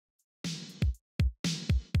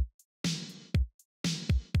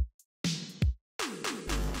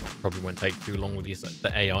Probably won't take too long with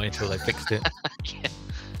the AI until they fixed it. Yeah.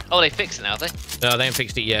 Oh, they fixed it now, have they? No, they haven't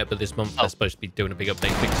fixed it yet, but this month they're supposed to be doing a big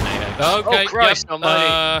update fixing AI. Okay, oh, Christ, yep.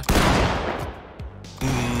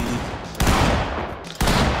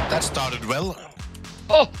 That started well.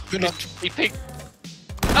 Oh, Good luck. he picked.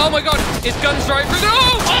 Oh my god, his gun's right through the...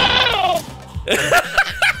 Oh!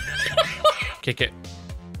 Kick it.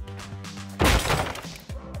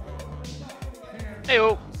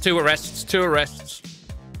 Hey-oh. Two arrests.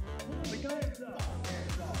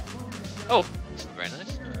 Oh, that's very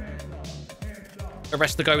nice.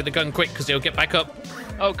 Arrest the guy with the gun quick, because he'll get back up.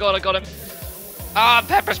 Oh god, I got him. Ah,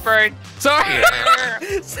 pepper sprayed. Sorry.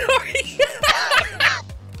 Sorry.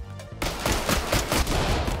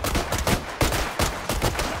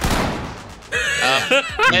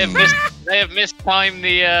 They have mistimed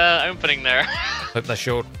the opening there. Hope that's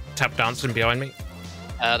your tap dancing behind me.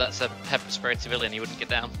 That's a pepper sprayed civilian. He wouldn't get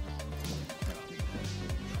down.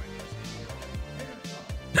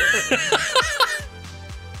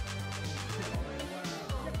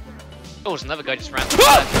 Oh, there's another guy just ran.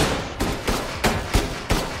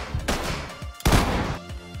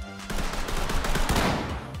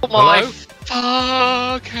 Oh my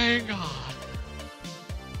fucking god!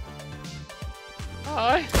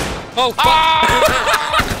 Hi. Oh fuck!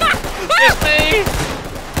 It's me!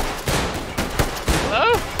 Hello?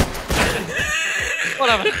 What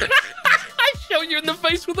happened? I shot you in the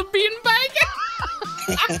face with a beanbag!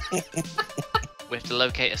 We have to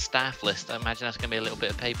locate a staff list. I imagine that's going to be a little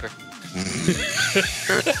bit of paper.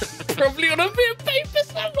 Probably on a bit of paper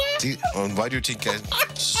somewhere. Why do you think I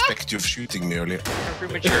suspect you of shooting me earlier?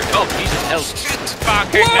 Premature. Oh, Jesus, hell.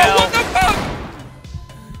 Fucking Whoa, hell. what the fuck?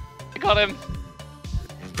 I got him.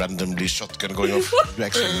 Randomly shotgun going off. You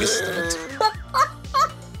actually missed it.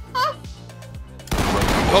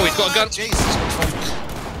 Oh, he's got a gun. Jesus, fuck.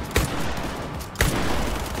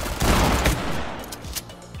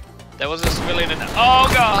 There was a civilian in there. Oh,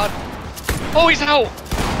 God. Oh, he's out.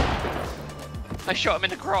 I shot him in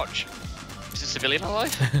the crotch. Is the civilian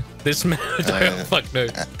alive? This man. Fuck no.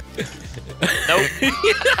 Nope.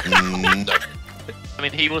 No. I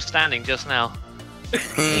mean, he was standing just now.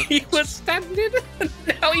 He was standing, and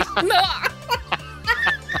now he's not.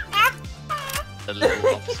 The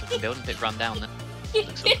little office looking building, bit run down then.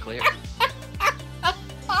 Looks all clear.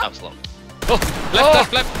 That was locked. Oh,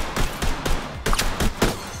 left, left.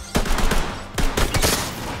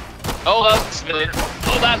 Oh, that's a civilian.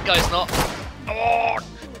 Oh, that guy's not. Oh.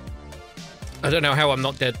 I don't know how I'm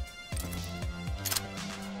not dead.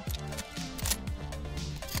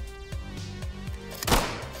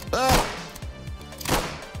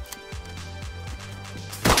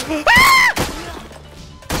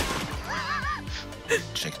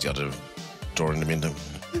 Check the other door in the window.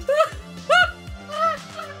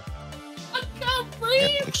 I can't breathe.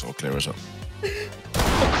 Yeah, looks all clear as well.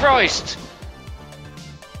 Oh, Christ!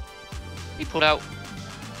 He pulled out.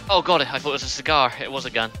 Oh, God, I thought it was a cigar. It was a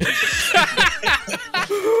gun. Yeah, I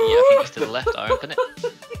think it's to the left, I open it.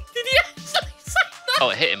 Did he actually say that? Oh,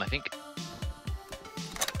 it hit him, I think.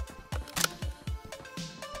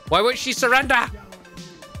 Why won't she surrender?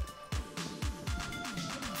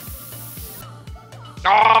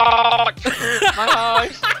 Oh, my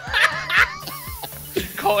eyes!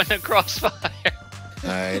 Caught in a crossfire.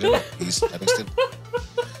 I don't know. He's having still.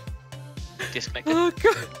 Disconnected. Oh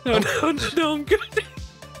god! No, I'm good.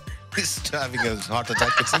 He's having a heart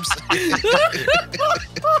attack, it seems.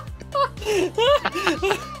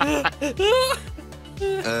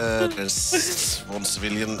 There's one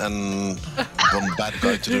civilian and one bad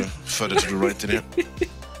guy further to the right in here.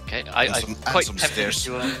 Okay, I'm quite some tempted stairs.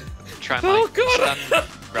 to try my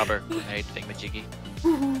rubber grenade thingamajiggy.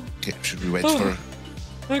 Okay, should we wait for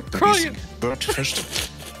I'm the crying. missing bird first?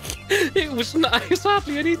 It was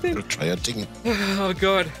hardly anything. We'll try a ding. Oh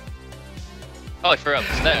god. Oh, I threw up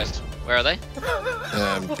the stairs. Where are they?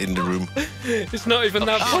 In the room. It's not even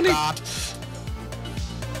that Oh funny. god!